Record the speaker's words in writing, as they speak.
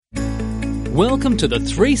Welcome to the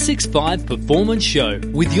 365 Performance Show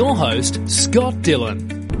with your host, Scott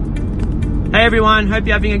Dillon. Hey everyone, hope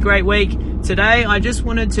you're having a great week. Today I just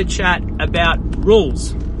wanted to chat about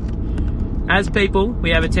rules. As people,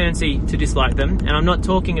 we have a tendency to dislike them, and I'm not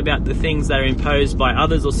talking about the things that are imposed by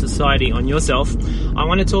others or society on yourself. I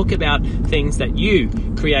want to talk about things that you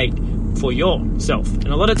create for yourself. And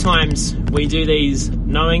a lot of times we do these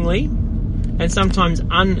knowingly and sometimes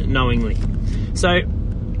unknowingly. So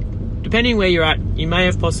depending where you're at, you may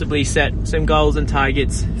have possibly set some goals and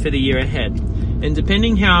targets for the year ahead. And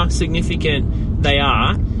depending how significant they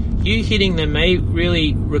are, you hitting them may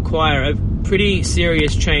really require a pretty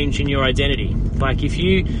serious change in your identity. Like if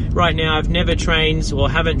you right now have never trained or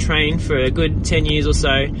haven't trained for a good 10 years or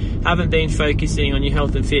so, haven't been focusing on your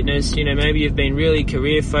health and fitness, maybe you've been really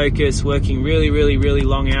career focused, working really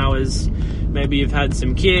long hours, maybe you've had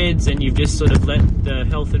some kids and you've just sort of let the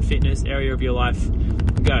health and fitness area of your life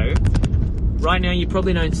go. Right now you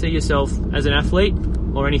probably don't see yourself as an athlete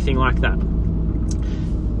or anything like that.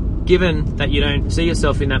 Given that you don't see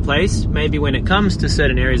yourself in that place, maybe when it comes to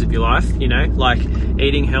certain areas of your life, like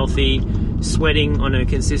eating healthy, sweating on a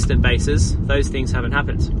consistent basis, those things haven't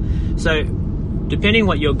happened. So depending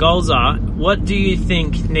what your goals are, what do you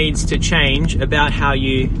think needs to change about how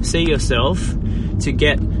you see yourself to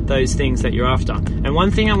get those things that you're after? And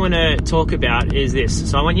one thing I want to talk about is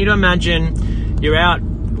this. So I want you to imagine you're out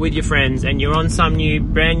with your friends and you're on some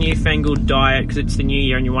brand new fangled diet because it's the new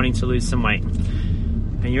year and you're wanting to lose some weight.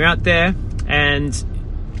 And you're out there and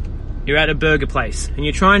you're at a burger place and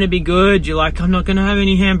you're trying to be good. You're like, I'm not going to have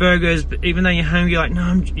any hamburgers. But even though you're hungry, you're like,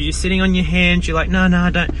 no, you're sitting on your hands. You're like, no, I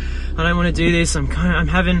don't want to do this. I'm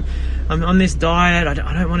on this diet. I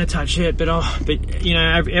don't want to touch it. But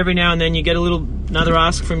every now and then you get another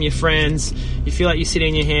ask from your friends. You feel like you're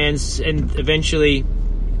sitting on your hands and eventually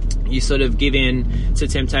you sort of give in to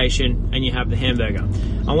temptation and you have the hamburger.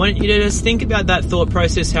 I want you to just think about that thought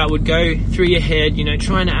process, how it would go through your head,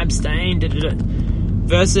 trying to abstain,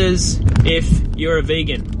 versus if you're a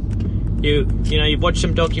vegan. You've watched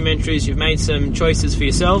some documentaries, you've made some choices for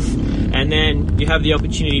yourself, and then you have the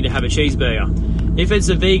opportunity to have a cheeseburger. If it's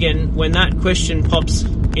a vegan, when that question pops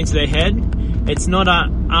into their head, it's not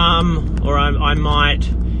or I might,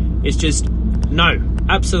 it's just no,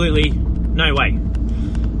 absolutely no way.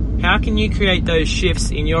 How can you create those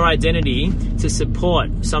shifts in your identity to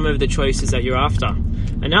support some of the choices that you're after?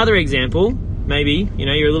 Another example, maybe,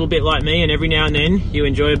 you're a little bit like me and every now and then you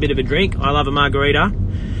enjoy a bit of a drink. I love a margarita,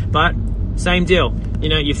 but same deal.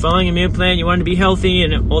 You're following a meal plan, you want to be healthy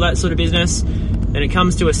and all that sort of business. And it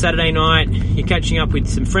comes to a Saturday night, you're catching up with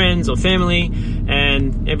some friends or family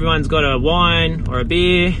and everyone's got a wine or a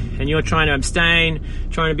beer and you're trying to abstain,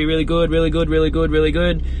 trying to be really good.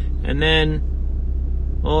 And then,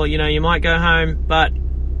 or you might go home, but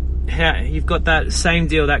you've got that same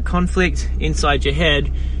deal, that conflict inside your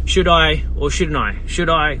head. Should I or shouldn't I? Should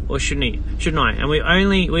I or shouldn't I? And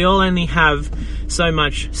we all only have so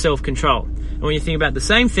much self-control. And when you think about the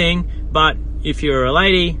same thing, but if you're a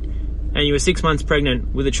lady and you were 6 months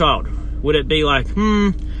pregnant with a child, would it be like,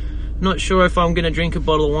 not sure if I'm going to drink a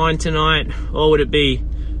bottle of wine tonight, or would it be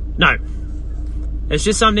no? It's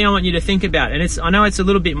just something I want you to think about. And I know it's a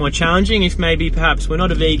little bit more challenging if maybe perhaps we're not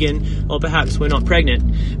a vegan or perhaps we're not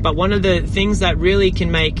pregnant. But one of the things that really can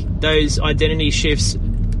make those identity shifts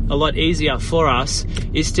a lot easier for us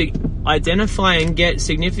is to identify and get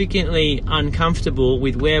significantly uncomfortable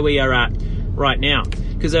with where we are at right now.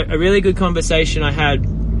 Because a really good conversation I had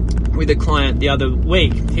with a client the other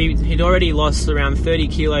week, he'd already lost around 30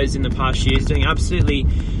 kilos in the past year. He's doing absolutely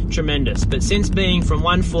tremendous. But since being from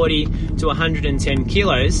 140 to 110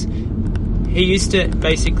 kilos, he used to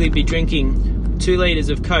basically be drinking 2 litres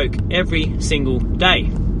of Coke every single day.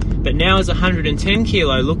 But now as a 110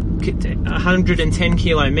 kilo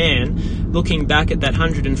man, looking back at that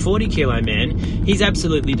 140 kilo man, he's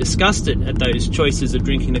absolutely disgusted at those choices of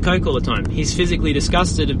drinking the Coke all the time. He's physically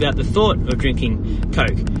disgusted about the thought of drinking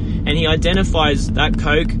Coke. And he identifies that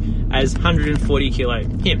Coke as 140 kilo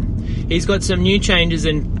him. He's got some new changes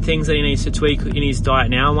and things that he needs to tweak in his diet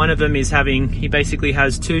now. One of them is he basically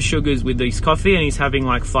has 2 sugars with his coffee and he's having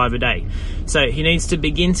like 5 a day. So he needs to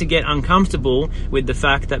begin to get uncomfortable with the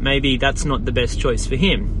fact that maybe that's not the best choice for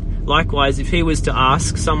him. Likewise, if he was to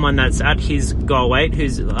ask someone that's at his goal weight,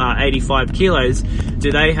 who's 85 kilos,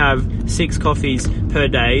 do they have 6 coffees per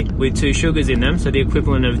day with 2 sugars in them, so the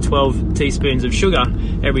equivalent of 12 teaspoons of sugar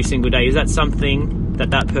every single day? Is that something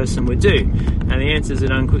that person would do? And the answer is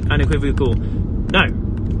an unequivocal no.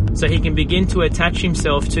 So he can begin to attach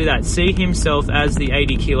himself to that, see himself as the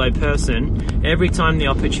 80 kilo person. Every time the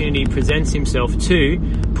opportunity presents himself to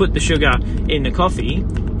put the sugar in the coffee,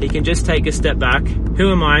 he can just take a step back.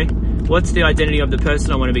 Who am I? What's the identity of the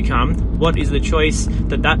person I want to become? What is the choice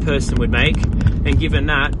that that person would make? And given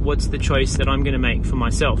that, what's the choice that I'm going to make for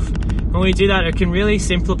myself? When we do that, it can really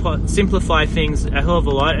simplify things a hell of a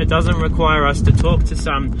lot. It doesn't require us to talk to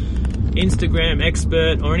some Instagram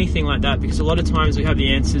expert or anything like that, because a lot of times we have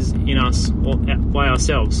the answers in us or by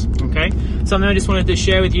ourselves. Okay, something I just wanted to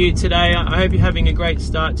share with you today. I hope you're having a great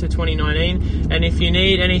start to 2019, and if you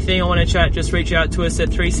need anything, I want to chat, just reach out to us at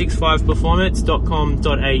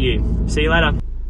 365performance.com.au. See you later.